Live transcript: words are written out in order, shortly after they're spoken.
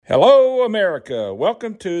Hello, America.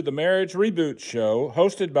 Welcome to the Marriage Reboot Show,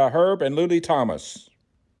 hosted by Herb and Luli Thomas.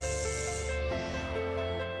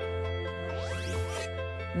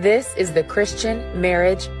 This is the Christian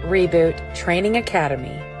Marriage Reboot Training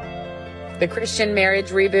Academy. The Christian Marriage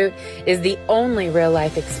Reboot is the only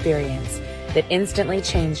real-life experience that instantly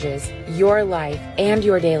changes your life and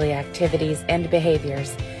your daily activities and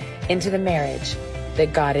behaviors into the marriage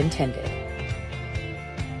that God intended.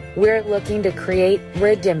 We're looking to create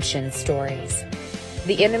redemption stories.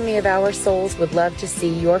 The enemy of our souls would love to see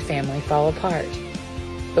your family fall apart.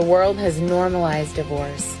 The world has normalized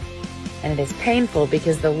divorce, and it is painful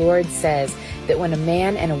because the Lord says that when a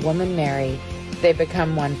man and a woman marry, they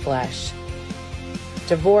become one flesh.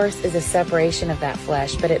 Divorce is a separation of that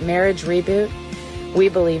flesh, but at Marriage Reboot, we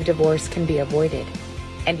believe divorce can be avoided,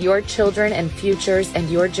 and your children and futures and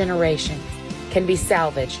your generations can be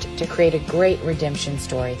salvaged to create a great redemption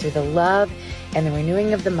story through the love and the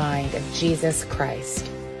renewing of the mind of Jesus Christ.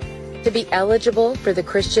 To be eligible for the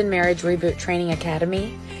Christian Marriage Reboot Training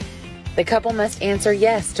Academy, the couple must answer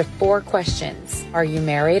yes to 4 questions. Are you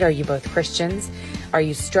married? Are you both Christians? Are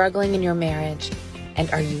you struggling in your marriage? And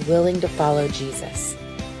are you willing to follow Jesus?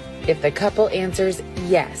 If the couple answers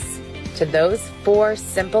yes to those 4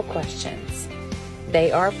 simple questions, they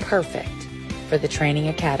are perfect for the Training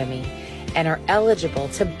Academy and are eligible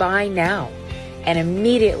to buy now and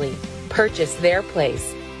immediately purchase their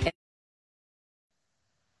place.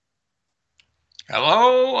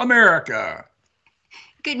 Hello, America.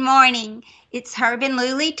 Good morning. It's Herb and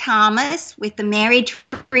Luli Thomas with the Marriage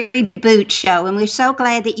Reboot Show, and we're so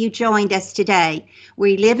glad that you joined us today.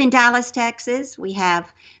 We live in Dallas, Texas. We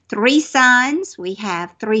have 3 sons. We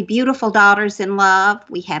have 3 beautiful daughters in love.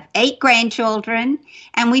 We have 8 grandchildren,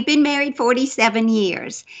 and we've been married 47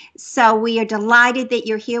 years. So we are delighted that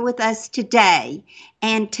you're here with us today.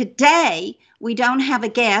 And today, we don't have a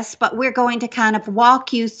guest, but we're going to kind of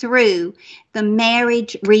walk you through the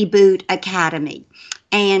Marriage Reboot Academy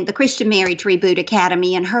and the Christian Marriage Reboot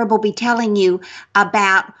Academy. And Herb will be telling you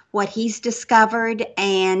about what he's discovered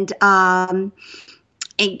and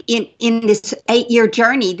in this 8-year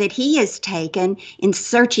journey that he has taken in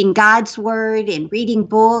searching God's Word and reading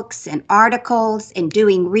books and articles and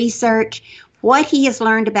doing research, what he has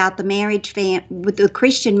learned about the with the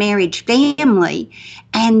Christian marriage family,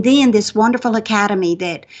 and then this wonderful academy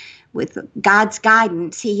that, with God's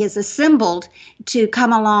guidance, he has assembled to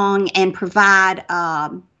come along and provide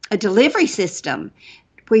a delivery system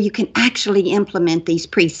where you can actually implement these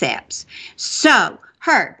precepts. So,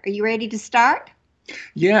 Herb, are you ready to start?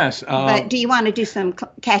 Yes. But do you want to do some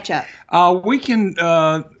catch up? We can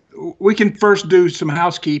first do some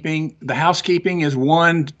housekeeping. The housekeeping is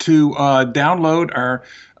one to download our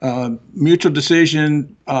mutual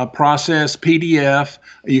decision process PDF.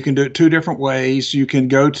 You can do it 2 different ways. You can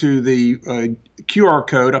go to the QR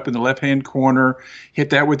code up in the left-hand corner, hit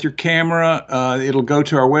that with your camera. It'll go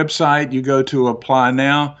to our website. You go to Apply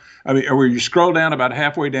Now. Or you scroll down about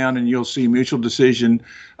halfway down and you'll see mutual decision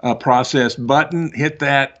process button. Hit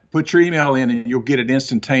that, put your email in, and you'll get it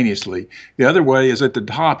instantaneously. The other way is at the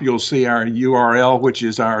top, you'll see our URL, which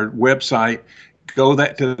is our website. Go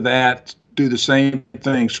to that, do the same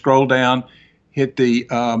thing, scroll down, hit the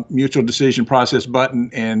mutual decision process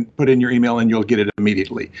button, and put in your email, and you'll get it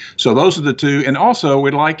immediately. So those are the 2. And also,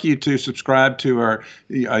 we'd like you to subscribe to our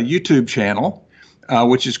YouTube channel,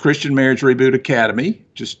 which is Christian Marriage Reboot Academy.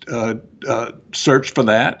 Just search for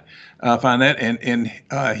that, find that, and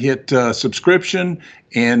hit subscription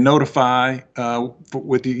and notify.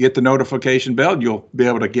 Get the notification bell, you'll be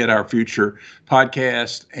able to get our future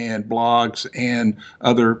podcasts and blogs and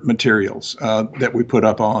other materials that we put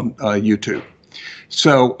up on YouTube.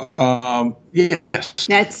 So, yes,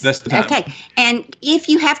 that's the time. Okay. And if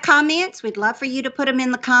you have comments, we'd love for you to put them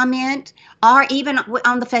in the comment or even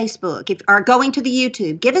on the Facebook or going to the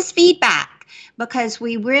YouTube. Give us feedback because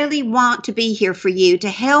we really want to be here for you to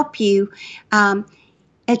help you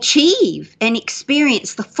achieve and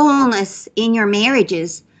experience the fullness in your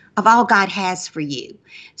marriages of all God has for you.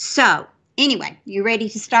 So, anyway, you ready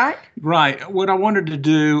to start? Right. What I wanted to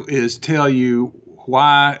do is tell you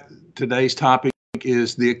why today's topic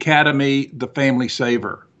is the Academy, the Family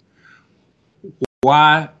Saver.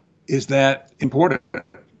 Why is that important?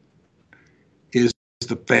 Is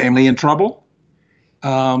the family in trouble?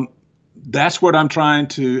 That's what I'm trying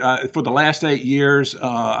to, for the last 8 years,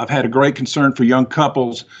 I've had a great concern for young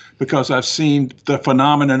couples because I've seen the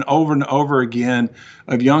phenomenon over and over again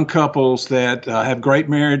of young couples that have great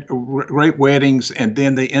weddings, and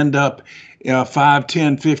then they end up 5,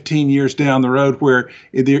 10, 15 years down the road where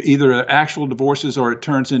either actual divorces or it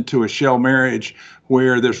turns into a shell marriage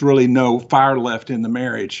where there's really no fire left in the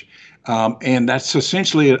marriage. And that's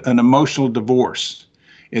essentially an emotional divorce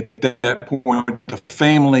at that point, the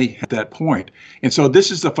family at that point. And so this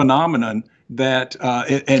is the phenomenon that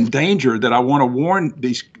and danger that I want to warn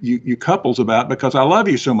you couples about, because I love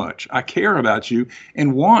you so much. I care about you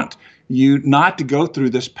and want you not to go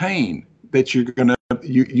through this pain that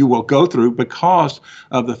you will go through because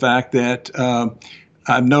of the fact that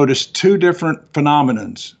I've noticed two different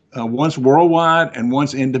phenomenons. One's worldwide and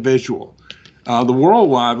one's individual. The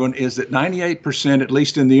worldwide one is that 98%, at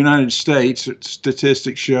least in the United States,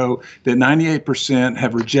 statistics show that 98%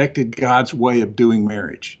 have rejected God's way of doing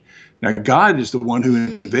marriage. Now, God is the one who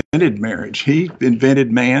invented marriage. He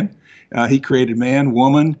invented man. He created man,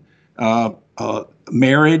 woman,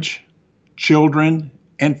 marriage, children,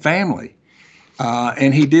 and family.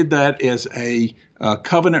 And he did that as a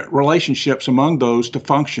covenant relationships among those to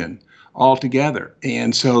function all together.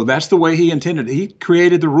 And so that's the way he intended it. He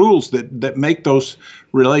created the rules that make those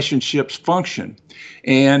relationships function.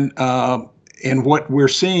 And what we're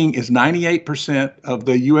seeing is 98% of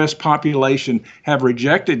the U.S. population have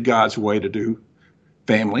rejected God's way to do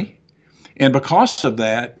family. And because of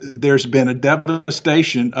that, there's been a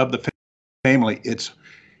devastation of the family.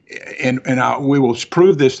 We will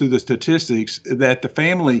prove this through the statistics, that the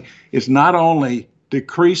family is not only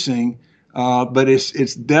decreasing, but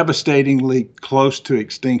it's devastatingly close to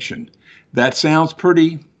extinction. That sounds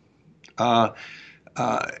pretty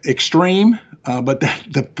extreme, but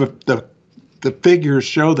the figures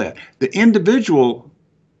show that. The individual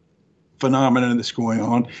phenomenon that's going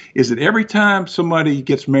on is that every time somebody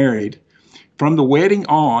gets married, from the wedding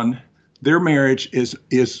on, their marriage is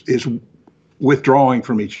withdrawing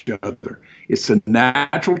from each other. It's a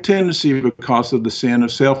natural tendency because of the sin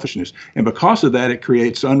of selfishness. And because of that, it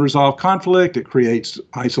creates unresolved conflict. It creates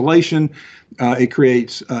isolation. It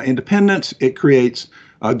creates independence. It creates,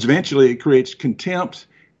 eventually it creates contempt,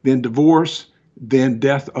 then divorce, then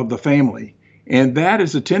death of the family. And that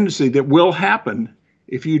is a tendency that will happen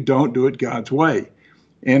if you don't do it God's way.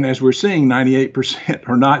 And as we're seeing, 98%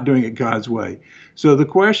 are not doing it God's way. So the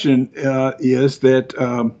question is that,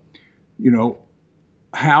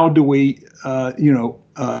 how do we,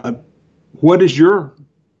 what is your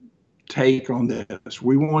take on this?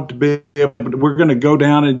 We want to be able to, we're going to go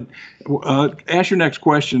down and ask your next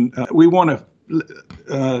question. We want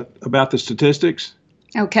to, about the statistics.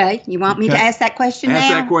 Okay. You want me to ask that question now? Ask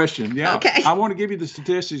that question, yeah. Okay. I want to give you the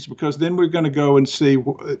statistics because then we're going to go and see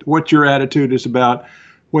what your attitude is about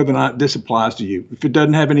whether or not this applies to you. If it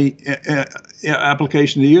doesn't have any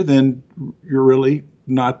application to you, then you're really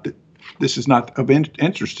not, this is not of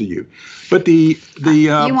interest to you. But you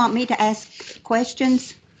want me to ask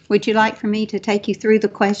questions? Would you like for me to take you through the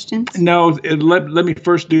questions? No, let me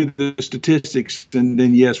first do the statistics, and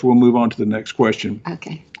then, yes, we'll move on to the next question.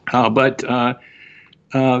 Okay. But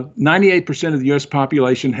 98% of the U.S.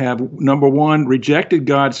 population have, number one, rejected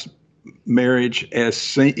God's marriage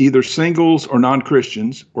as either singles or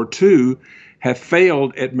non-Christians, or two, have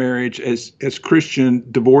failed at marriage as Christian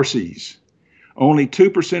divorcees. Only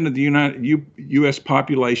 2% of the U.S.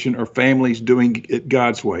 population are families doing it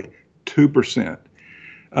God's way. 2%.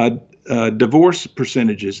 Divorce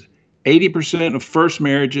percentages: 80% of first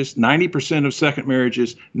marriages, 90% of second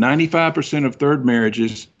marriages, 95% of third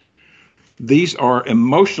marriages. These are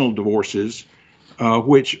emotional divorces,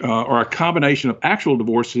 which are a combination of actual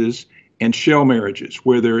divorces and shell marriages,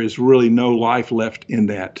 where there is really no life left in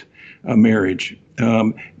that marriage.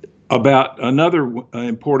 About another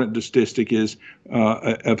important statistic is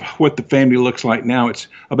of what the family looks like now. It's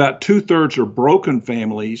about 2/3 are broken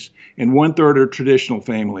families and 1/3 are traditional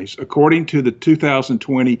families. According to the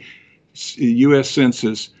 2020 U.S.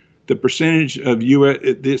 Census, the percentage of U.S.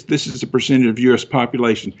 This is the percentage of U.S.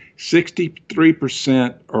 population.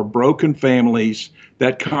 63% are broken families.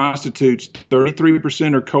 That constitutes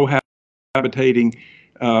 33% are cohabitating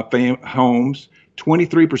homes.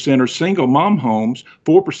 23% are single mom homes,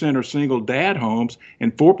 4% are single dad homes,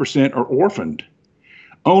 and 4% are orphaned.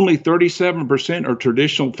 Only 37% are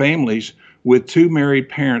traditional families with two married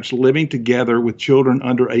parents living together with children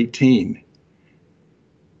under 18.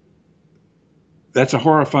 That's a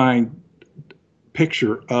horrifying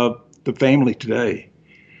picture of the family today.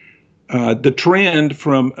 The trend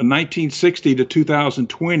from 1960 to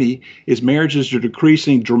 2020 is marriages are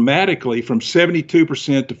decreasing dramatically from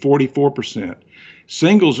 72% to 44%.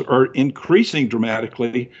 Singles are increasing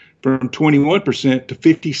dramatically from 21% to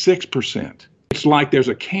 56%. It's like there's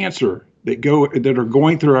a cancer that are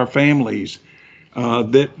going through our families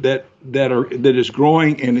that is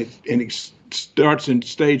growing, and it starts in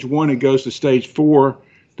stage 1 and goes to stage 4.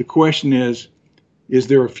 The question is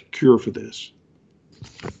there a cure for this?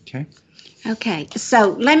 Okay. Okay,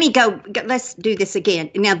 so let's do this again.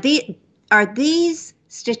 Now, are these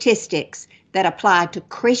statistics that apply to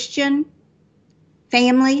Christian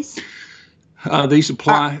families? These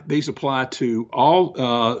apply to all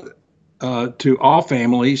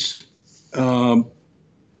families.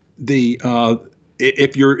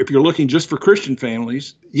 If you're looking just for Christian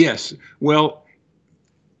families, yes. Well,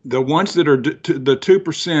 the ones that are the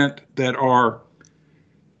 2% that are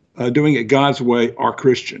doing it God's way are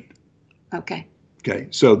Christian. Okay. Okay.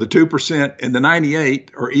 So the 2% and the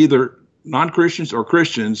 98 are either non-Christians or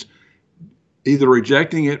Christians, either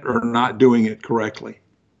rejecting it or not doing it correctly.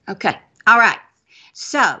 Okay. All right.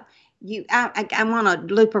 So I want to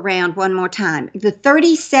loop around one more time. The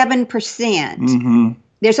 37%,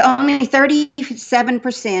 there's only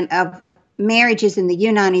 37% of marriages in the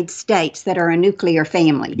United States that are a nuclear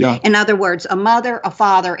family. Yeah. In other words, a mother, a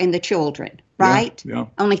father, and the children, right? Yeah.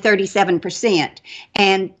 Only 37%.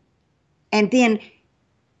 And then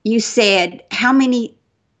you said how many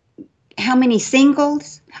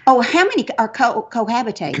singles? Oh, how many are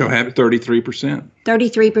cohabitating? 33%.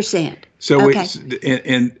 33%. So okay.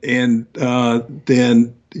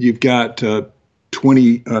 Then you've got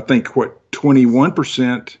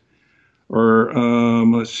 21%, or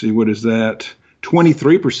let's see, what is that?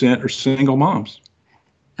 23% are single moms.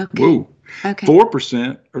 Okay. Whoa. Okay.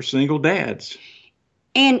 4% are single dads.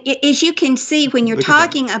 And as you can see, when you're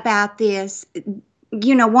talking about this,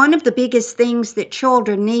 one of the biggest things that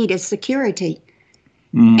children need is security.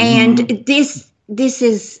 And this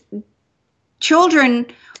is, children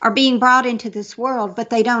are being brought into this world, but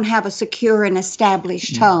they don't have a secure and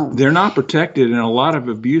established home. They're not protected, and a lot of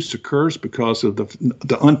abuse occurs because of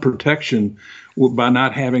the unprotection by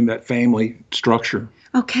not having that family structure.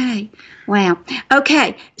 Okay. Wow.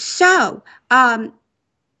 Okay. So I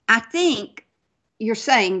think you're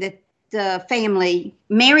saying that the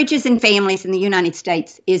marriages and families in the United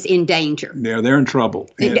States is in danger. Yeah, they're in trouble.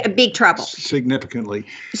 Big trouble. Significantly.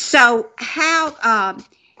 So how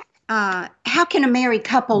can a married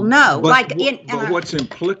couple know? But what's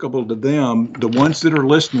applicable to them, the ones that are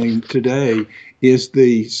listening today, is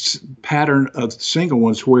the pattern of single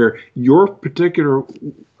ones where your particular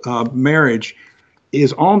marriage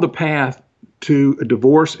is on the path to a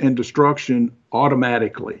divorce and destruction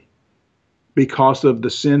automatically, because of the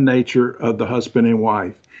sin nature of the husband and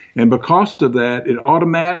wife. And because of that, it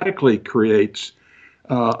automatically creates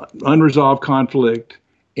unresolved conflict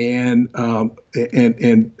and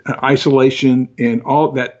isolation and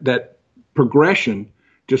all that progression,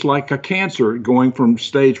 just like a cancer going from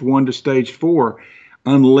stage 1 to stage 4,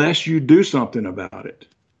 unless you do something about it.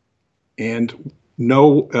 And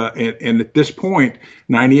and at this point,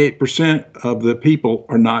 98% of the people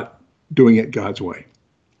are not doing it God's way.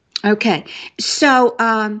 Okay. So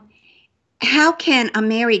how can a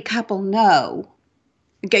married couple know?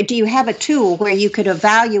 Do you have a tool where you could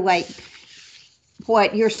evaluate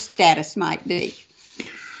what your status might be?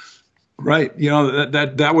 Right.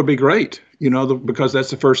 That would be great, because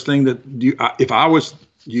that's the first thing that if I was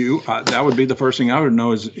you, that would be the first thing I would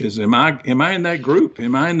know is am I in that group?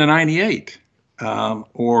 Am I in the 98?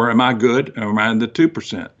 Or am I good? Or am I in the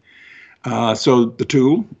 2%? So the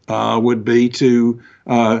tool would be to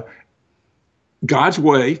God's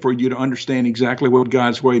way, for you to understand exactly what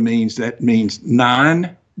God's way means. That means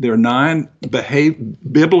there are 9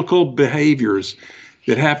 biblical behaviors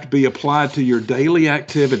that have to be applied to your daily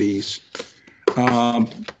activities on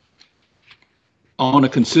a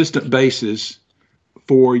consistent basis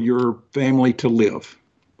for your family to live.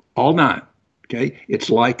 All 9. Okay, it's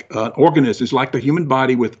like an organism. It's like the human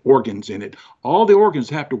body with organs in it. All the organs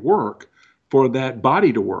have to work for that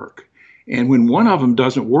body to work. And when one of them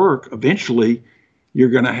doesn't work, eventually you're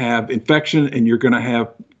going to have infection and you're going to have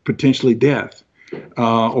potentially death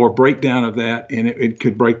or breakdown of that, and it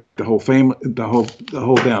could break the whole family, the whole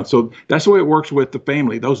down. So that's the way it works with the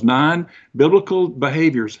family. Those 9 biblical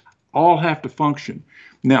behaviors all have to function.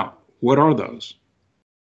 Now, what are those?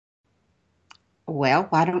 Well,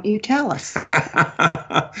 why don't you tell us?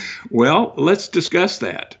 Well, let's discuss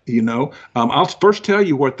that. I'll first tell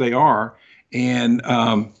you what they are, and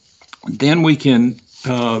then we can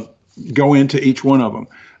go into each one of them.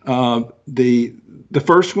 The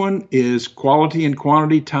first one is quality and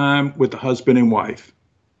quantity time with the husband and wife.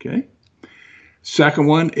 Okay. Second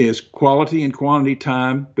one is quality and quantity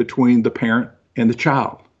time between the parent and the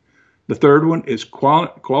child. The third one is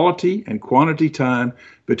quality and quantity time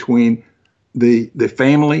between the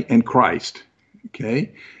family and Christ.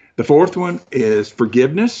 Okay. The fourth one is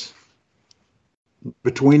forgiveness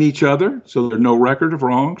between each other, so there's no record of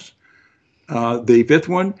wrongs. The fifth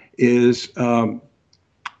one is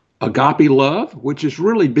agape love, which is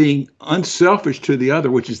really being unselfish to the other,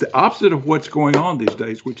 which is the opposite of what's going on these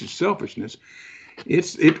days, which is selfishness.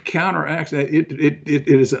 It counteracts that. It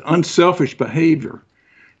is an unselfish behavior.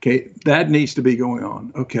 Okay, that needs to be going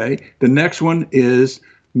on. Okay, the next one is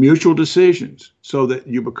mutual decisions, so that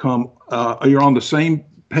you become you're on the same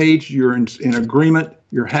page, you're in agreement,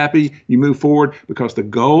 you're happy, you move forward, because the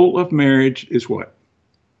goal of marriage is what?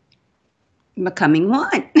 Becoming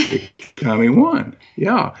one. Becoming one.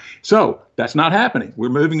 Yeah. So that's not happening. We're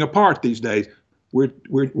moving apart these days. We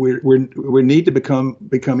need to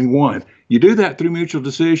becoming one. You do that through mutual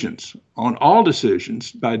decisions on all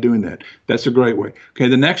decisions by doing that. That's a great way. Okay.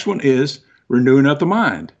 The next one is renewing of the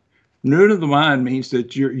mind. Renewing of the mind means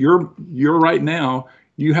that you're right now,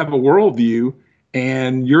 you have a worldview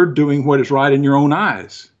and you're doing what is right in your own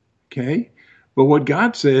eyes. Okay. But what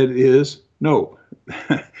God said is no.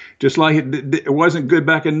 Just like it wasn't good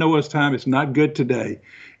back in Noah's time, it's not good today.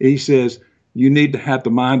 He says you need to have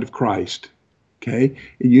the mind of Christ. Okay,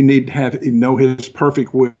 you need to know His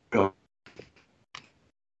perfect will.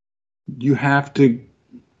 You have to,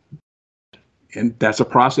 and that's a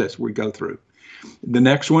process we go through. The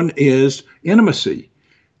next one is intimacy.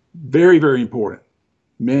 Very, very important.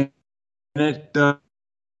 Man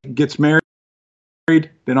gets married,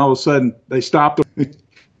 then all of a sudden they stop.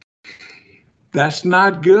 That's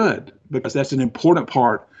not good, because that's an important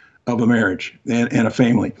part of a marriage and a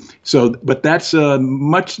family. So, but that's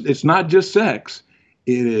it's not just sex.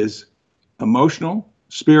 It is emotional,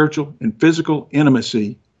 spiritual, and physical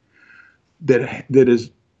intimacy that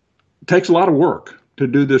takes a lot of work to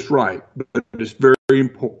do this right, but it's very, very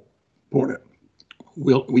important.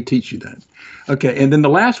 We teach you that. Okay, and then the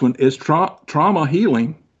last one is trauma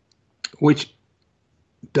healing, which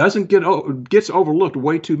gets overlooked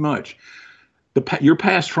way too much. Your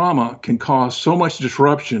past trauma can cause so much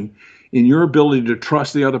disruption in your ability to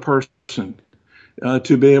trust the other person,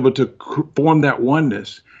 to be able to form that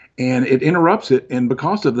oneness, and it interrupts it. And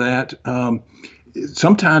because of that,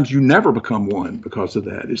 sometimes you never become one because of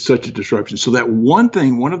that. It's such a disruption. So that one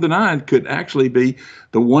thing, one of the 9, could actually be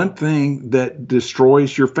the one thing that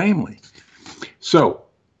destroys your family. So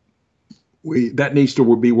that needs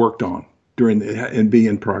to be worked on and be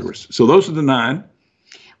in progress. So those are the 9.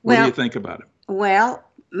 What do you think about it? Well,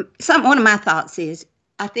 one of my thoughts is,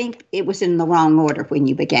 I think it was in the wrong order when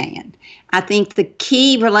you began. I think the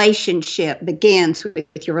key relationship begins with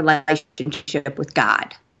your relationship with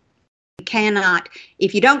God. You cannot,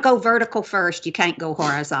 if you don't go vertical first, you can't go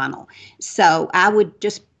horizontal. So I would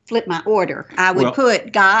just flip my order. I would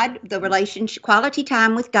put God, the relationship, quality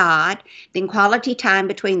time with God, then quality time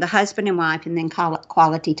between the husband and wife, and then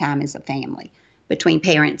quality time as a family between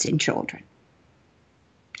parents and children.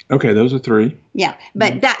 Okay, those are 3. Yeah,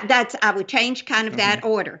 but that's I would change kind of that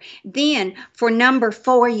order. Then for number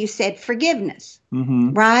 4, you said forgiveness,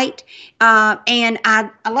 right? And I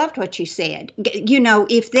loved what you said. You know,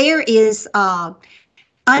 if there is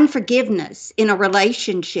unforgiveness in a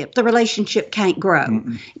relationship, the relationship can't grow.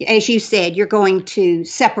 As you said, you're going to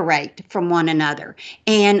separate from one another.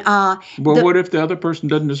 And what if the other person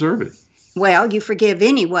doesn't deserve it? Well, you forgive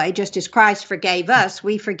anyway, just as Christ forgave us,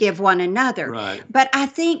 we forgive one another. Right. But I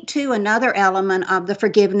think, too, another element of the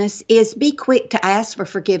forgiveness is be quick to ask for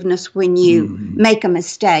forgiveness when you make a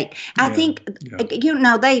mistake. I think, you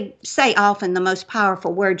know, they say often the most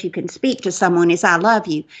powerful words you can speak to someone is, I love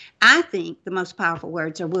you. I think the most powerful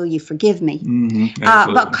words are, will you forgive me?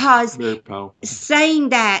 Because saying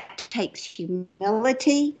that takes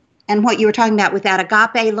humility. And what you were talking about with that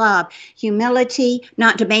agape love, humility,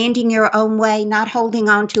 not demanding your own way, not holding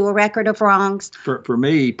on to a record of wrongs. For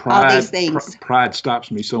me, pride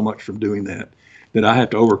stops me so much from doing that I have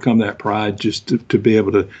to overcome that pride just to be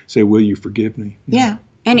able to say, will you forgive me? Yeah.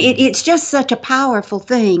 And it's just such a powerful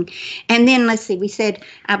thing. And then let's see, we said,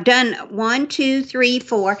 I've done 1, 2, 3,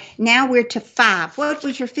 4. Now we're to 5. What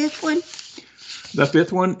was your 5th one? The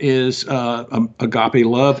 5th one is agape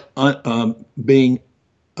love, being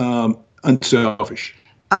unselfish.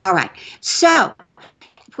 All right. So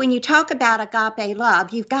when you talk about agape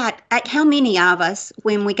love, you've got, how many of us,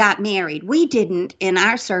 when we got married, we didn't in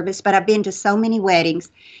our service, but I've been to so many weddings.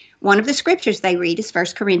 One of the scriptures they read is 1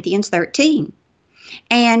 Corinthians 13.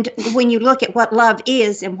 And when you look at what love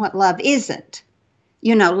is and what love isn't,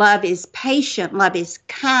 you know, love is patient, love is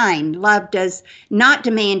kind, love does not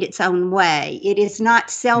demand its own way. It is not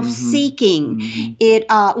self-seeking. It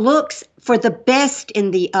looks for the best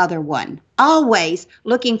in the other one, always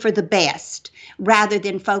looking for the best rather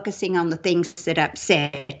than focusing on the things that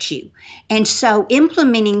upset you. And so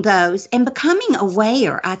implementing those and becoming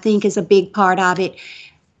aware, I think, is a big part of it.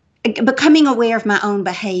 becoming aware of my own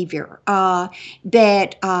behavior,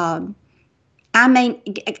 that I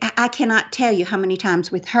cannot tell you how many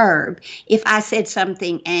times with Herb, if I said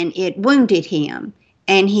something and it wounded him,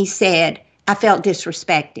 and he said, I felt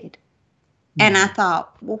disrespected. And I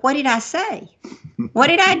thought, well, what did I say? What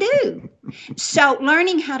did I do? So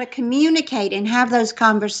learning how to communicate and have those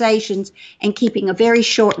conversations and keeping a very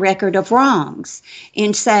short record of wrongs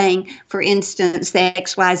in saying, for instance, the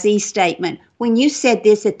XYZ statement, when you said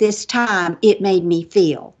this at this time, it made me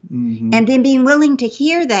feel. Mm-hmm. And then being willing to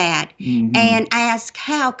hear that and ask,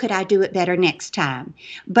 how could I do it better next time?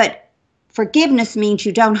 But forgiveness means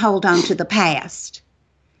you don't hold on to the past.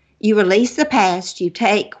 You release the past, you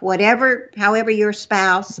take however your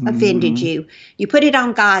spouse offended you, you put it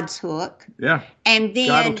on God's hook. Yeah. And then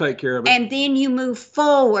God will take care of it. And then you move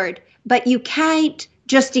forward, but you can't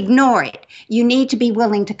just ignore it. You need to be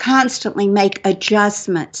willing to constantly make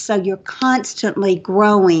adjustments so you're constantly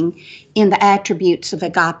growing in the attributes of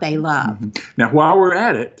agape love. Mm-hmm. Now, while we're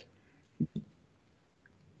at it,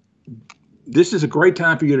 this is a great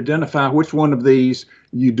time for you to identify which one of these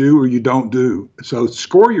you do or you don't do. So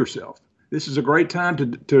score yourself. This is a great time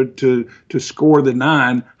to score the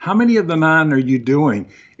 9. How many of the 9 are you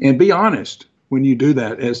doing? And be honest when you do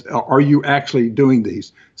that. Are you actually doing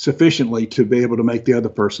these sufficiently to be able to make the other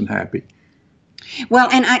person happy? Well,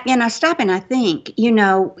 and I stop and I think,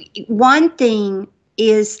 one thing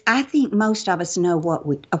is I think most of us know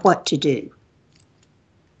what to do.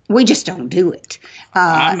 We just don't do it.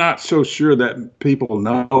 I'm not so sure that people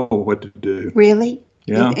know what to do. Really?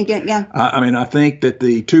 Yeah. Yeah. I think that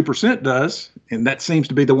the 2% does, and that seems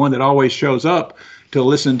to be the one that always shows up to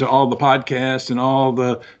listen to all the podcasts and all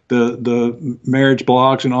the marriage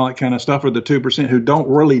blogs and all that kind of stuff, are the 2% who don't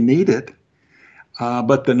really need it.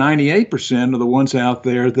 But the 98% are the ones out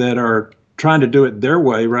there that are trying to do it their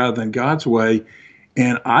way rather than God's way.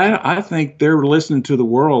 And I think they're listening to the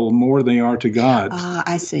world more than they are to God.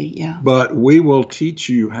 I see, yeah. But we will teach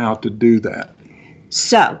you how to do that.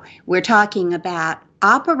 So we're talking about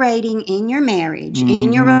operating in your marriage,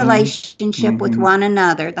 in your relationship with one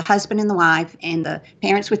another, the husband and the wife and the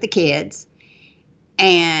parents with the kids,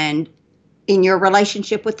 and in your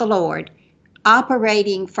relationship with the Lord,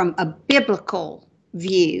 operating from a biblical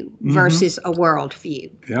view versus a world view.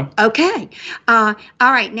 Yeah. Okay. All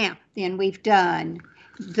right. Now, then we've done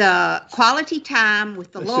the quality time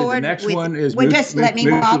with the Lord. The next one is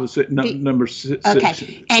number 6.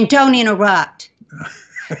 Okay. And don't interrupt.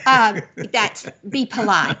 Be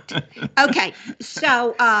polite. Okay.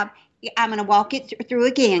 So I'm going to walk it through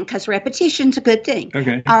again because repetition's a good thing.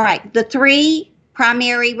 Okay. All right. The 3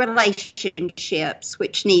 primary relationships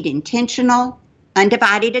which need intentional,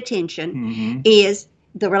 undivided attention is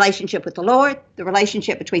the relationship with the Lord, the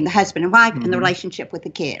relationship between the husband and wife, and the relationship with the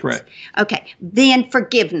kids. Correct. Okay. Then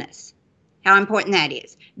forgiveness, how important that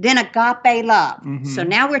is. Then agape love. So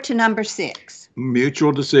now we're to number 6.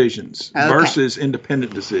 Mutual decisions versus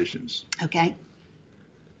independent decisions. Okay. Do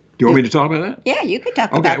you want me to talk about that? Yeah, you could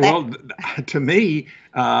talk about that. Okay, well, to me,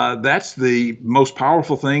 that's the most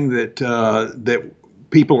powerful thing that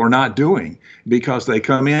people are not doing, because they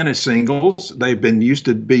come in as singles. They've been used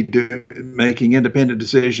to making independent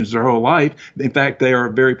decisions their whole life. In fact, they are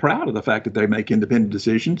very proud of the fact that they make independent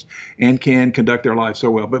decisions and can conduct their life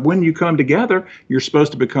so well. But when you come together, you're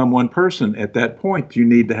supposed to become one person. At that point, you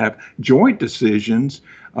need to have joint decisions,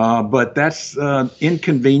 but that's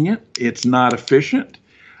inconvenient. It's not efficient.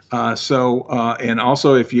 And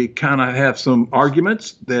also if you kind of have some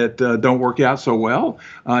arguments that don't work out so well,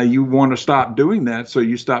 you want to stop doing that. So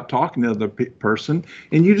you stop talking to the person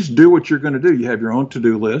and you just do what you're going to do. You have your own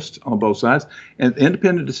to-do list on both sides, and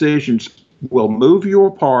independent decisions will move you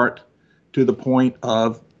apart to the point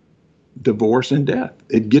of divorce and death.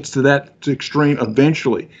 It gets to that extreme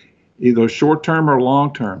eventually, either short-term or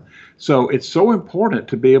long-term. So it's so important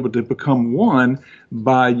to be able to become one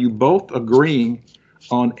by you both agreeing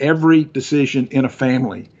on every decision in a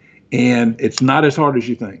family. And it's not as hard as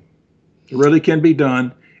you think. It really can be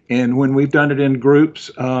done. And when we've done it in groups,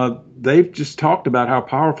 they've just talked about how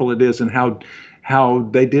powerful it is and how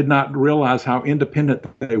they did not realize how independent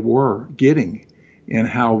they were getting and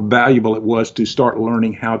how valuable it was to start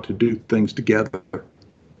learning how to do things together.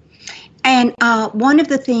 And one of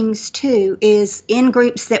the things, too, is in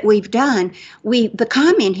groups that we've done, the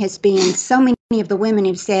comment has been so many of the women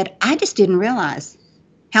have said, I just didn't realize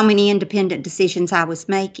how many independent decisions I was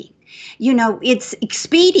making. You know, it's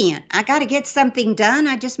expedient. I got to get something done.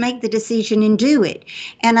 I just make the decision and do it.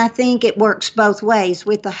 And I think it works both ways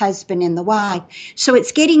with the husband and the wife. So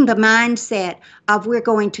it's getting the mindset of we're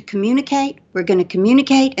going to communicate, and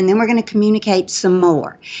then we're going to communicate some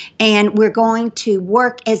more. And we're going to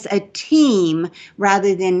work as a team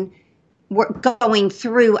rather than going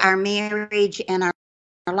through our marriage and our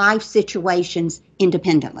life situations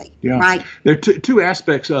independently, right? There are two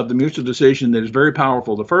aspects of the mutual decision that is very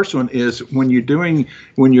powerful. The first one is when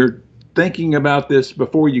you're thinking about this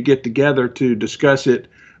before you get together to discuss it,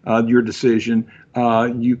 your decision,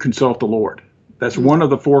 you consult the Lord. That's one of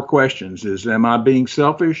the 4 questions: is, am I being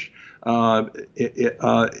selfish?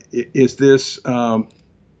 Is this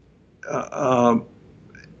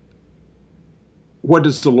what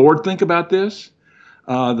does the Lord think about this?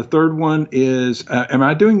 The third one is, am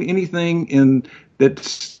I doing anything in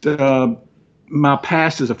that my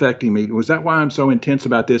past is affecting me? Was that why I'm so intense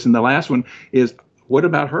about this? And the last one is, what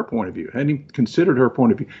about her point of view? I hadn't even considered her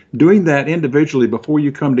point of view. Doing that individually before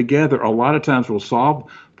you come together a lot of times will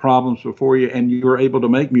solve problems before you, and you're able to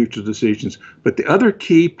make mutual decisions. But the other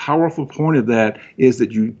key powerful point of that is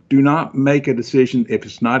that you do not make a decision if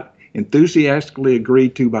it's not enthusiastically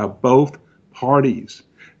agreed to by both parties.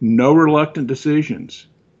 No reluctant decisions.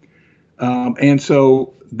 And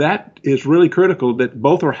so that is really critical, that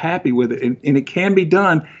both are happy with it. And it can be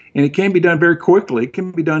done, and it can be done very quickly. It can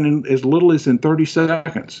be done in as little as in 30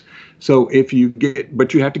 seconds. So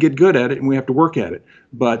but you have to get good at it, and we have to work at it.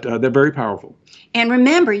 But they're very powerful. And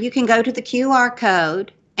remember, you can go to the QR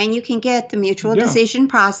code and you can get the mutual decision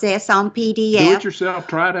process on PDF. Do it yourself.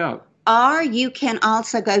 Try it out. Or you can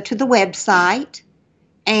also go to the website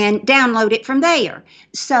and download it from there.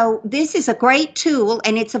 So this is a great tool,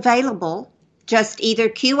 and it's available. Just either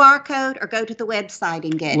QR code or go to the website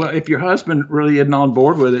and get it. Well, if your husband really isn't on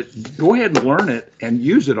board with it, go ahead and learn it and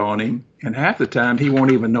use it on him. And half the time, he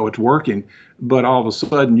won't even know it's working. But all of a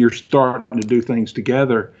sudden, you're starting to do things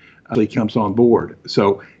together until he comes on board.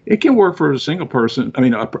 So it can work for a single person. I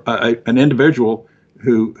mean, an individual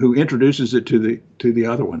who introduces it to the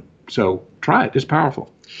other one. So try it. It's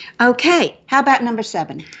powerful. Okay. How about number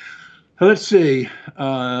 7? Let's see.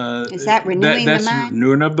 Is that renewing the mind? That's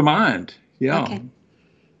renewing of the mind. Yeah. Okay.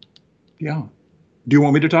 Yeah. Do you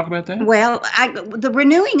want me to talk about that? Well, the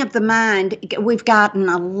renewing of the mind, we've gotten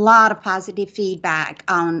a lot of positive feedback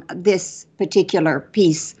on this particular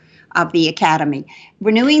piece of the Academy.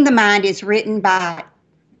 Renewing the Mind is written by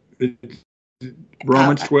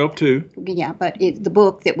Romans 12:2. Yeah, but the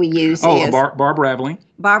book that we use is Barbara Raveling.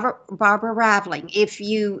 Barbara Raveling. If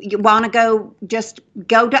you want to go, just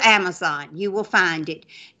go to Amazon. You will find it.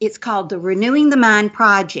 It's called the Renewing the Mind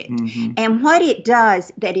Project. Mm-hmm. And what it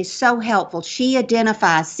does that is so helpful, she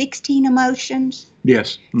identifies 16 emotions.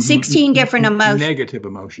 Yes. Mm-hmm. 16 different emotions. Negative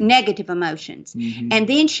emotions. Negative emotions. Mm-hmm. And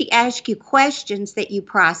then she asks you questions that you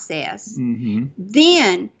process. Mm-hmm.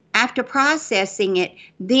 Then, after processing it,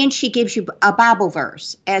 then she gives you a Bible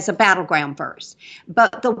verse as a battleground verse.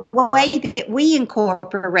 But the way that we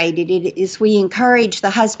incorporated it is we encourage the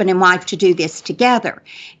husband and wife to do this together.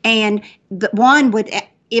 And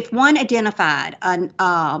if one identified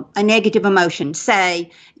a negative emotion, say,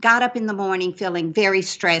 got up in the morning feeling very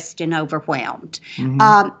stressed and overwhelmed,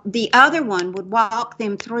 the other one would walk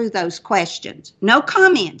them through those questions. No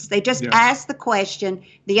comments. They just ask the question.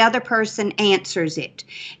 The other person answers it.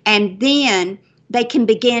 And then they can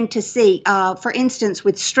begin to see, for instance,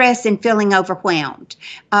 with stress and feeling overwhelmed,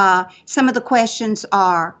 some of the questions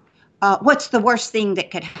are, what's the worst thing that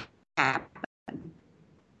could happen?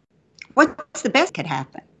 What's the best that could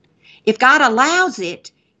happen? If God allows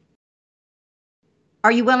it,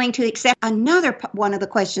 are you willing to accept? Another one of the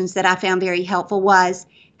questions that I found very helpful was,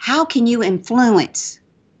 how can you influence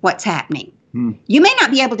what's happening? You may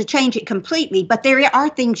not be able to change it completely, but there are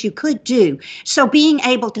things you could do. So being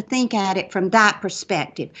able to think at it from that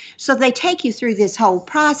perspective. So they take you through this whole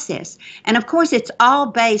process. And of course, it's all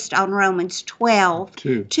based on Romans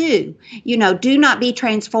 12:2. You know, do not be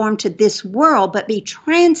transformed to this world, but be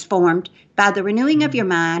transformed by the renewing of your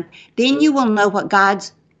mind. Then you will know what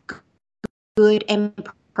God's good and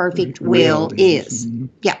perfect will is. Mm-hmm.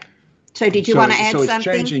 Yeah. So did you want to add something? So it's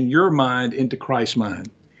changing your mind into Christ's mind.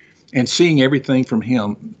 And seeing everything from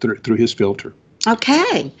him through his filter.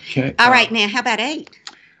 Okay. All right. Now, how about 8?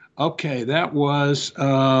 Okay, that was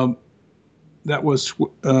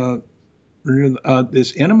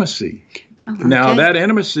this intimacy. Okay. Now, that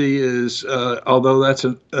intimacy is, although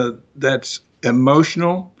that's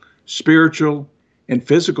emotional, spiritual, and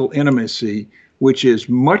physical intimacy, which is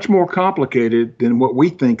much more complicated than what we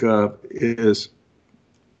think of as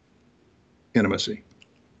intimacy.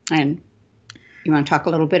 And you want to talk a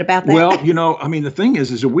little bit about that? Well, I mean, the thing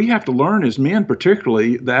is that we have to learn as men,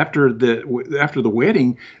 particularly after the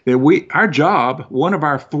wedding, that our job, one of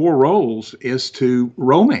our 4 roles, is to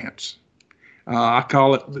romance. I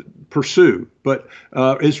call it pursue, but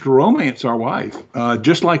it's to romance our wife,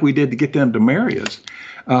 just like we did to get them to marry us.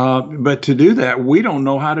 But to do that, we don't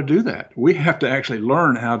know how to do that. We have to actually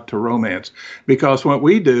learn how to romance, because what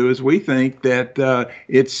we do is we think that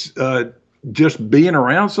it's just being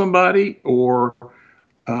around somebody or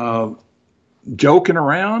joking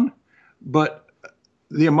around. But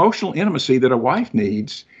the emotional intimacy that a wife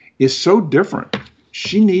needs is so different.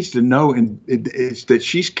 She needs to know that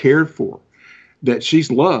she's cared for, that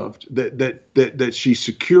she's loved, that she's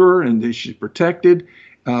secure and that she's protected,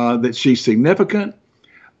 that she's significant.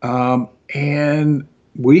 And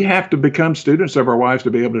we have to become students of our wives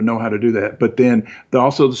to be able to know how to do that. But then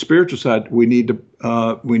also the spiritual side, we need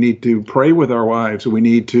to pray with our wives. We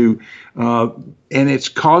need to, and it's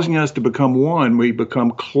causing us to become one. We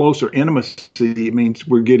become closer. Intimacy means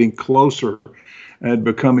we're getting closer and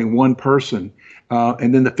becoming one person.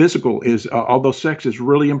 And then the physical is, although sex is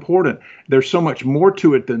really important, there's so much more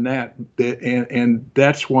to it than that. And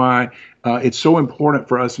that's why it's so important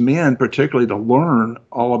for us men, particularly, to learn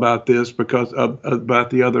all about this about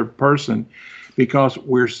the other person, because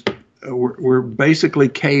we're basically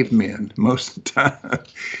cavemen most of the time.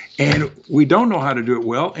 And we don't know how to do it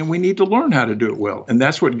well, and we need to learn how to do it well. And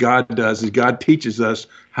that's what God does, is God teaches us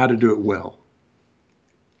how to do it well.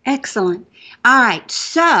 Excellent. All right.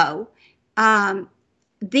 So, then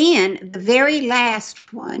the very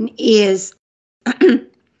last one is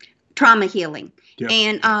trauma healing. Yeah.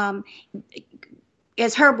 And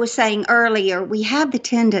as Herb was saying earlier, we have the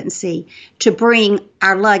tendency to bring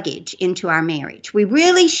our luggage into our marriage. We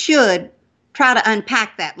really should try to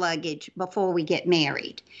unpack that luggage before we get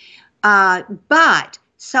married. But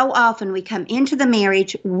so often we come into the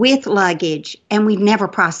marriage with luggage and we've never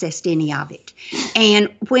processed any of it.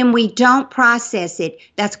 And when we don't process it,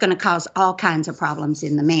 that's going to cause all kinds of problems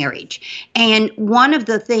in the marriage. And one of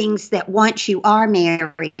the things that once you are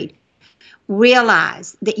married,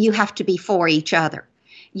 realize that you have to be for each other.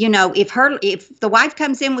 If the wife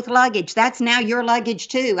comes in with luggage, that's now your luggage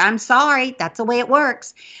too. I'm sorry, that's the way it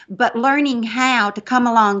works. But learning how to come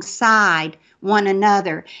alongside one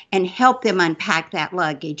another and help them unpack that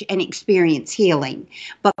luggage and experience healing.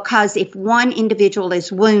 Because if one individual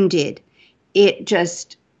is wounded, it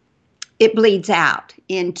bleeds out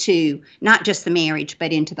into not just the marriage,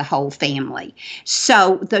 but into the whole family.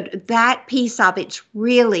 So that piece of it's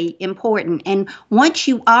really important. And once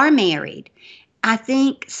you are married, I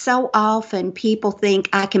think so often people think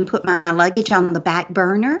I can put my luggage on the back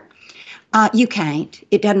burner. You can't.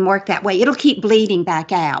 It doesn't work that way. It'll keep bleeding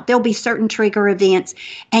back out. There'll be certain trigger events,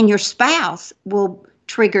 and your spouse will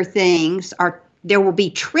trigger things, or there will be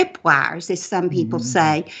tripwires, as some people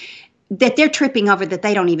say, that they're tripping over that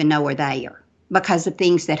they don't even know are there because of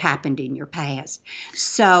things that happened in your past.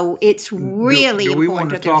 So it's really important. Do we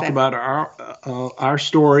want to talk about our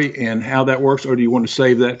story and how that works, or do you want to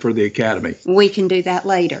save that for the Academy? We can do that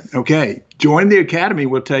later. Okay. Join the Academy.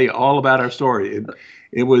 We'll tell you all about our story.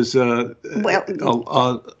 It was it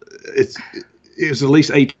was at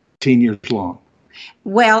least 18 years long.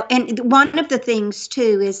 Well, and one of the things,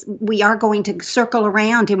 too, is we are going to circle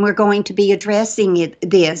around and we're going to be addressing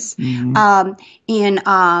this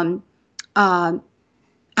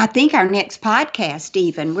I think our next podcast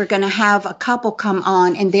even, we're going to have a couple come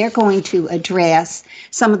on and they're going to address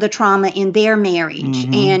some of the trauma in their marriage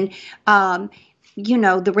and,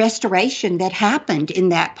 the restoration that happened in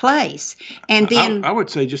that place. And then I would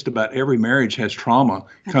say just about every marriage has trauma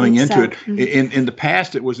coming into it. In the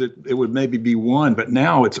past, it would maybe be one, but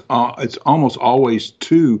now it's almost always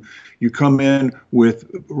two. You come in with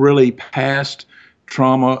really past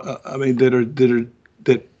trauma.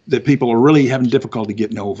 That people are really having difficulty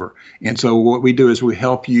getting over. And so what we do is we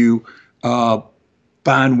help you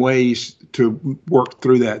find ways to work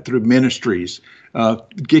through that through ministries,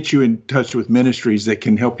 get you in touch with ministries that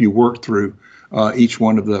can help you work through each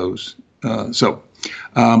one of those. So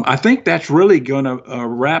I think that's really going to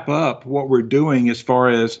wrap up what we're doing as far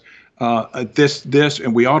as this,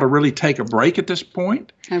 and we ought to really take a break at this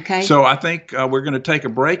point. Okay. So I think we're going to take a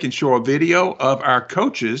break and show a video of our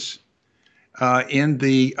coaches in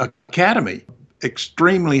the Academy.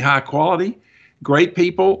 Extremely high quality, great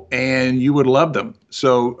people, and you would love them.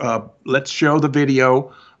 So let's show the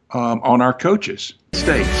video on our coaches.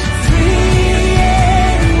 States.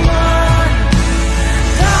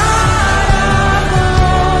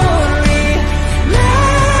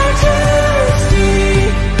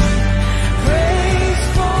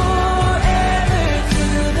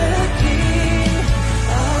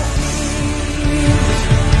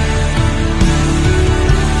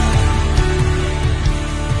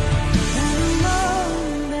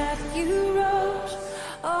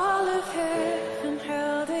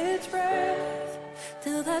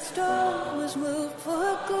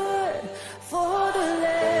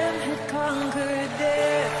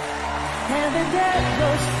 dead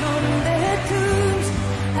rose from their tombs,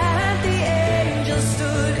 and the angels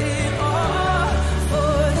stood in awe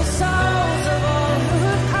for the souls of all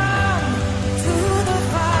who come to the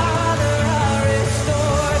Father are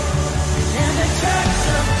restored. And the church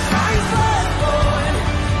of Christ was born.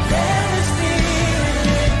 Then the Spirit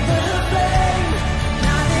lit the flame.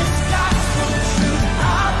 Now this gospel truth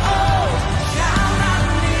of old shall not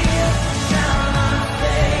live, shall not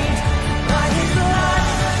fade. By His blood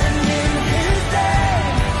and in His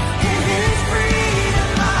name, in His freedom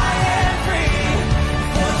I am free.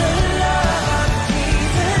 For the love of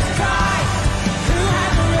Jesus Christ, who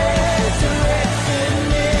has resurrected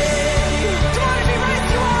me. Come on, if He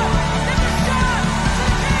raised you up, lift a shout.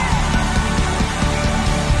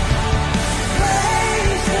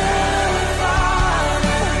 Praise the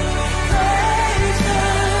Father, praise the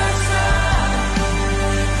Son,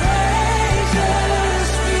 praise the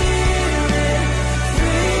Spirit,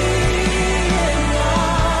 three in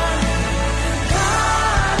one.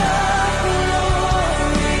 God of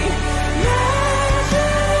glory,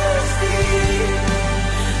 majesty,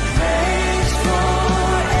 praise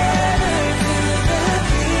forever to the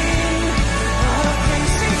King of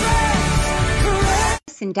kings. Sing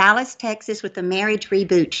praise. In Dallas, Texas, with the Marriage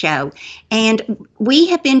Reboot Show. And we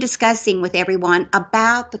have been discussing with everyone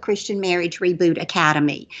about the Christian Marriage Reboot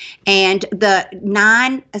Academy and the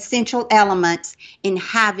 9 essential elements in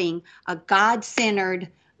having a God-centered,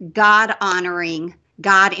 God-honoring,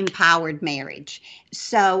 God-empowered marriage.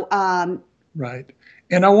 So, Right.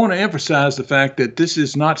 And I want to emphasize the fact that this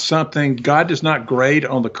is not something, God does not grade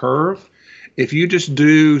on the curve. If you just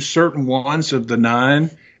do certain ones of the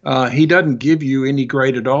 9, He doesn't give you any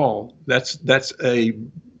grade at all. That's a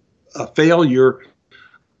failure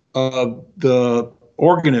of the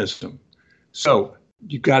organism. So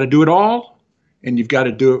you've got to do it all, and you've got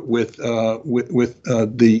to do it with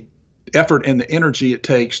the effort and the energy it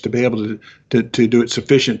takes to be able to do it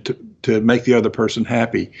sufficient to make the other person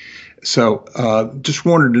happy. So just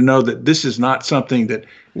wanted to know that this is not something that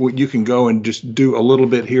you can go and just do a little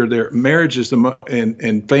bit here or there. Marriage is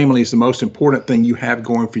and family is the most important thing you have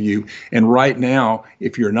going for you. And right now,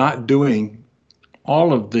 if you're not doing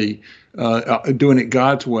all of the doing it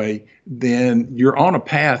God's way, then you're on a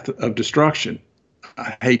path of destruction.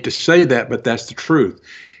 I hate to say that, but that's the truth.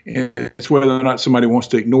 And it's whether or not somebody wants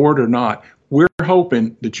to ignore it or not. We're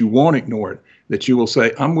hoping that you won't ignore it, that you will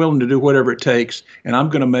say, I'm willing to do whatever it takes, and I'm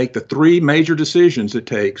going to make the 3 major decisions it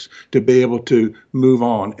takes to be able to move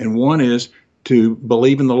on. And one is to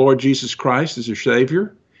believe in the Lord Jesus Christ as your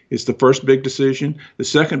Savior. It's the first big decision. The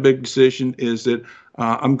second big decision is that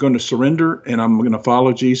I'm going to surrender and I'm going to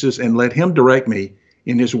follow Jesus and let Him direct me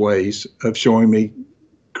in His ways of showing me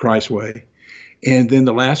Christ's way. And then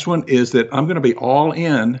the last one is that I'm going to be all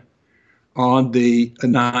in on the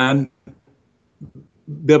 9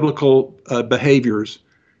 biblical behaviors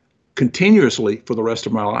continuously for the rest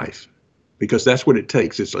of my life, because that's what it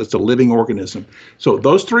takes. It's a living organism. So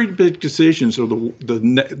those 3 big decisions are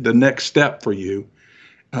the next step for you.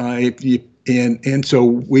 And so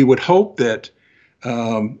we would hope that,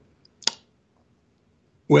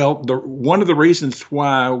 one of the reasons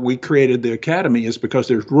why we created the Academy is because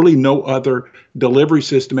there's really no other delivery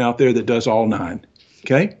system out there that does all 9.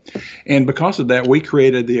 Okay. And because of that, we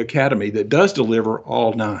created the Academy that does deliver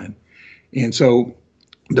all 9. And so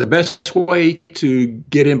the best way to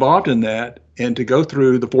get involved in that and to go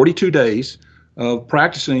through the 42 days of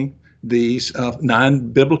practicing these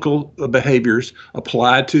 9 biblical behaviors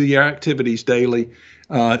applied to your activities daily,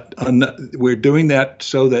 we're doing that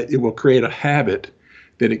so that it will create a habit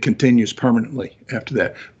that it continues permanently after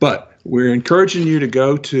that. But we're encouraging you to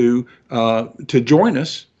go to join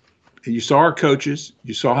us. You saw our coaches.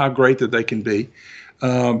 You saw how great that they can be.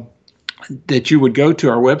 That you would go to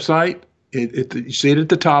our website. You see it at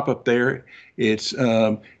the top up there. It's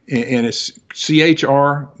and it's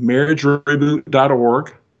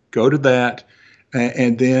chrmarriagereboot.org. Go to that,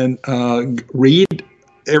 and then read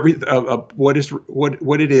what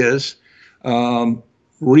it is.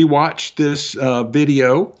 Rewatch this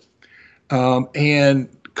video, and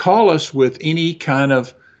call us with any kind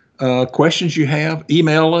of questions you have.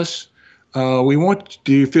 Email us. We want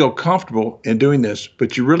you to feel comfortable in doing this,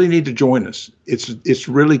 but you really need to join us. It's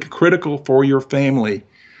really critical for your family,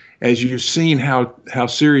 as you've seen how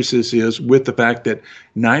serious this is, with the fact that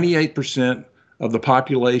 98% of the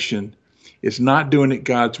population is not doing it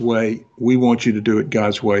God's way. We want you to do it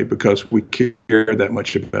God's way because we care that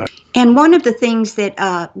much about it. And one of the things that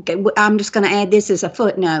I'm just going to add this as a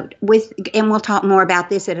footnote and we'll talk more about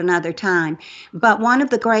this at another time. But one of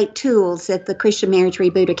the great tools that the Christian Marriage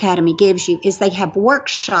Reboot Academy gives you is they have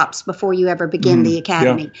workshops before you ever begin the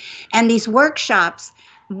academy. Yeah. And these workshops,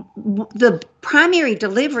 the primary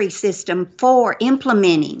delivery system for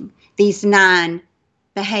implementing these 9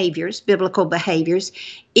 behaviors, biblical behaviors,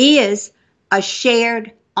 is a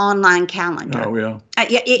shared online calendar. Oh, yeah.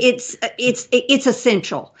 It's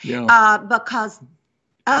essential. Yeah. Because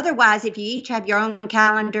otherwise, if you each have your own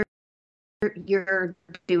calendar, you're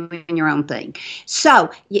doing your own thing. So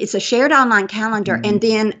it's a shared online calendar, and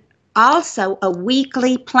then also a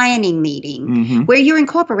weekly planning meeting where you're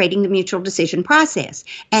incorporating the mutual decision process.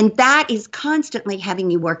 And that is constantly having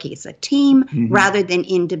you work as a team rather than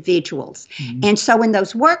individuals. And so in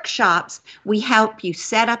those workshops, we help you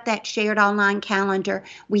set up that shared online calendar.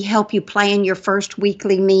 We help you plan your first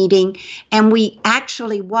weekly meeting. And we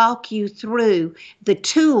actually walk you through the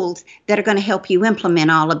tools that are going to help you implement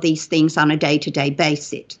all of these things on a day-to-day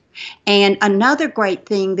basis. And another great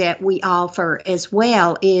thing that we offer as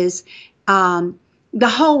well is the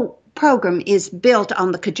whole program is built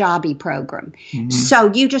on the Kajabi program.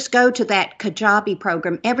 So you just go to that Kajabi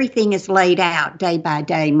program. Everything is laid out day by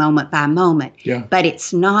day, moment by moment. Yeah. But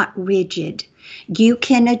it's not rigid. You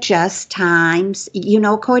can adjust times,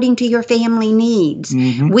 according to your family needs.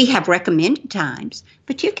 We have recommended times,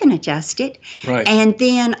 but you can adjust it. Right. And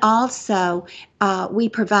then also we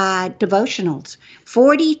provide devotionals,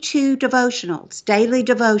 42 devotionals, daily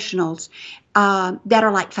devotionals that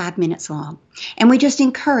are like 5 minutes long. And we just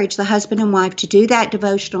encourage the husband and wife to do that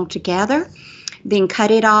devotional together, then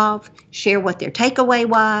cut it off, share what their takeaway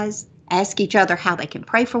was, ask each other how they can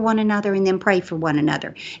pray for one another, and then pray for one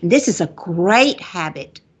another. And this is a great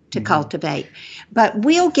habit to cultivate. But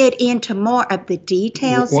we'll get into more of the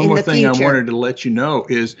details in the future. One more thing I wanted to let you know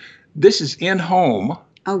is this is in home.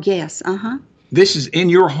 Oh, yes. This is in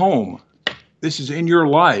your home. This is in your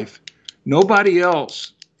life. Nobody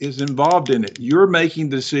else is involved in it. You're making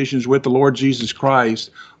decisions with the Lord Jesus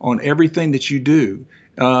Christ on everything that you do,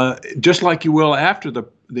 just like you will after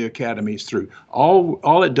the academy is through.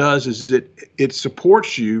 All it does is that it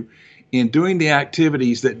supports you in doing the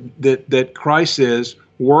activities that Christ says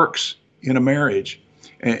works in a marriage,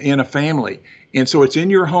 in a family. And so it's in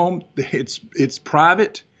your home. It's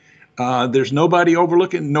private. There's nobody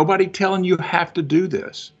overlooking, nobody telling you have to do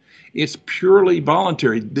this. It's purely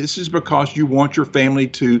voluntary. This is because you want your family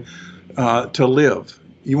to live.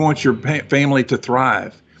 You want your family to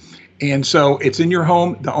thrive. And so it's in your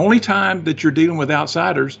home. The only time that you're dealing with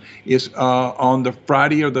outsiders is on the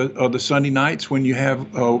Friday or the Sunday nights when you have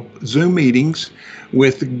Zoom meetings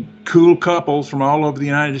with cool couples from all over the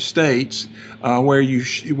United States, where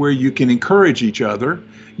you can encourage each other.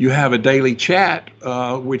 You have a daily chat,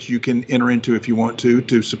 which you can enter into if you want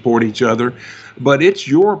to support each other. But it's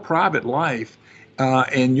your private life,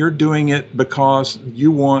 and you're doing it because you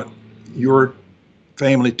want your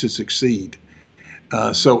family to succeed.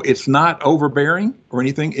 So it's not overbearing or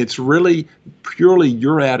anything. It's really purely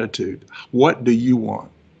your attitude. What do you want?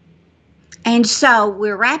 And so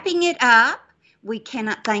we're wrapping it up. We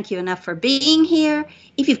cannot thank you enough for being here.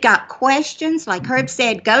 If you've got questions, like Herb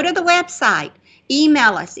said, go to the website.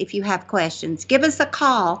 Email us if you have questions. Give us a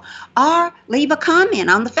call or leave a comment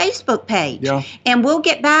on the Facebook page. Yeah. And we'll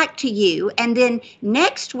get back to you. And then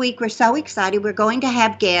next week, we're so excited. We're going to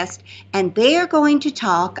have guests, and they're going to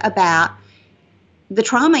talk about the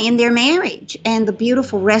trauma in their marriage and the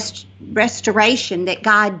beautiful restoration that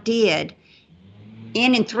God did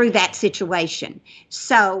in and through that situation.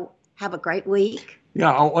 So have a great week.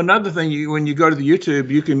 Yeah. Another thing, when you go to the YouTube,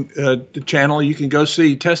 you can the channel, you can go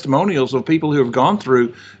see testimonials of people who have gone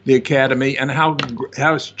through the academy and how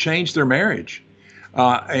it's changed their marriage,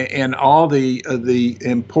 and all the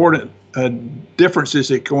important differences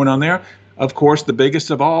that are going on there. Of course, the biggest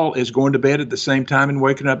of all is going to bed at the same time and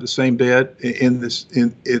waking up the same bed at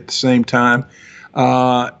the same time.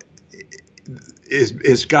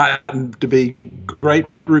 It's gotten to be great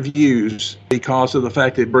reviews because of the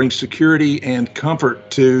fact that it brings security and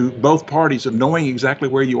comfort to both parties of knowing exactly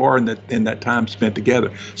where you are in that time spent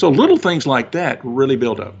together. So little things like that really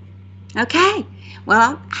build up. Okay.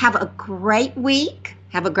 Well, have a great week.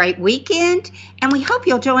 Have a great weekend. And we hope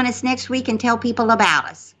you'll join us next week and tell people about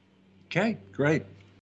us. Okay, great.